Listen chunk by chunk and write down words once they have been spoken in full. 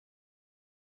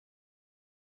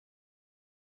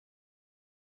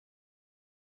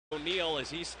O'Neill as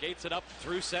he skates it up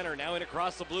through center, now in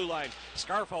across the blue line.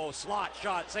 Scarfo, slot,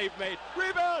 shot, save made,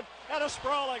 rebound, and a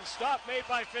sprawling stop made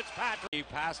by Fitzpatrick. He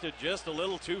passed it just a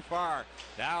little too far.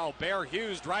 Now Bear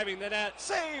Hughes driving the net,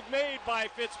 save made by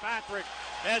Fitzpatrick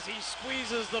as he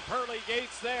squeezes the pearly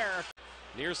gates there.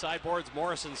 Near side boards,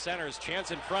 Morrison centers,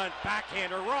 chance in front,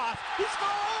 backhander, Roth, he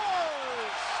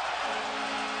scores!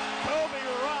 Toby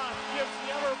Roth gives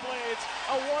the Everblades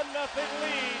a 1-0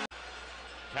 lead.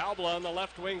 Kalbla on the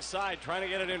left wing side, trying to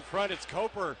get it in front. It's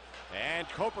Coper, and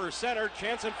Coper centered,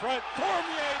 chance in front.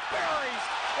 Cormier buries,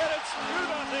 and it's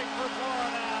 2-0 for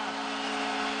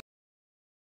Florida.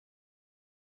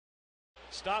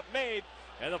 Stop made,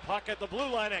 and the puck at the blue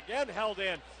line again held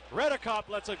in. Redekop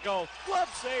lets it go. Glove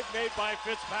save made by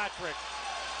Fitzpatrick.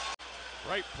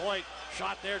 Right point,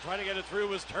 shot there, trying to get it through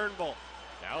was Turnbull.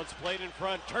 Now it's played in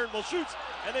front. Turnbull shoots,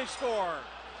 and they score.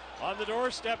 On the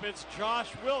doorstep, it's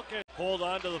Josh Wilkins. Hold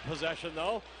on to the possession,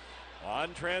 though.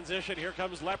 On transition, here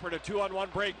comes Leopard, a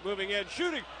 2-on-1 break, moving in,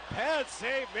 shooting. Pad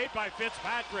save made by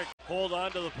Fitzpatrick. Hold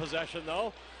on to the possession,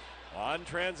 though. On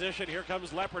transition, here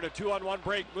comes Leopard, a 2-on-1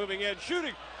 break, moving in,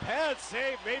 shooting. Pad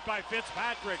save made by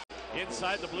Fitzpatrick.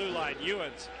 Inside the blue line,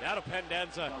 Ewens, now to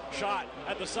Pendenza. Shot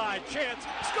at the side, chance,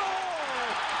 score!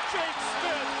 Jake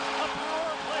Smith, a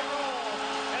power play goal,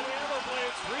 and the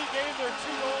Everblades regain their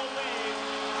 2-goal lead.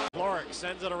 Florek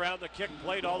sends it around the kick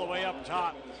plate all the way up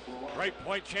top. Right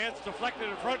point chance, deflected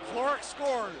in front. Florek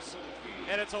scores.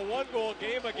 And it's a 1-goal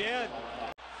game again.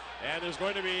 And there's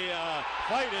going to be a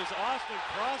fight as Austin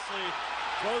Crossley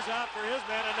goes after his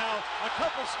man. And now a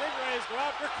couple Stingrays go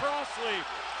after Crossley.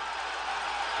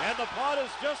 And the pot is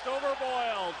just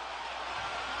overboiled.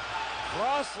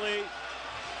 Crossley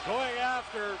going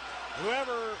after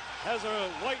whoever has a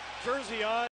white jersey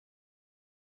on.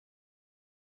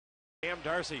 Cam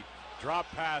Darcy, drop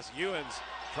pass, Ewens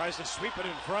tries to sweep it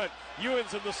in front.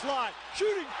 Ewens in the slot,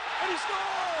 shooting, and he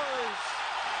scores!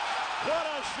 What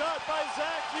a shot by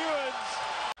Zach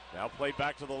Ewens! Now played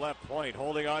back to the left point,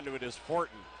 holding on to it is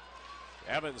Fortin.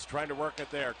 Evans trying to work it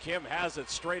there. Kim has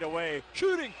it straight away,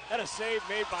 shooting, and a save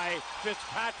made by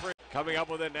Fitzpatrick. Coming up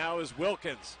with it now is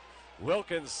Wilkins.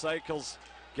 Wilkins cycles,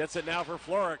 gets it now for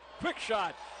Florek. Quick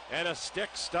shot, and a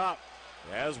stick stop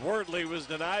as Wardley was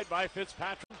denied by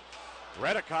Fitzpatrick.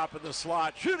 Redekop in the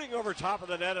slot, shooting over top of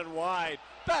the net and wide,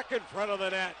 back in front of the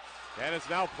net, and it's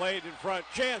now played in front.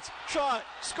 Chance, shot,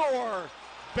 score,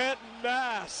 Benton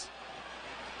Mass.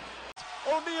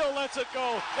 O'Neill lets it go,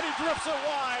 and he drifts it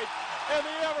wide, and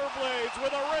the Everblades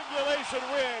with a regulation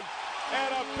win,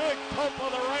 and a big pump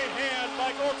on the right hand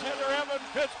by goaltender Evan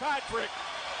Fitzpatrick.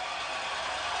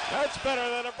 That's better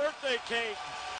than a birthday cake.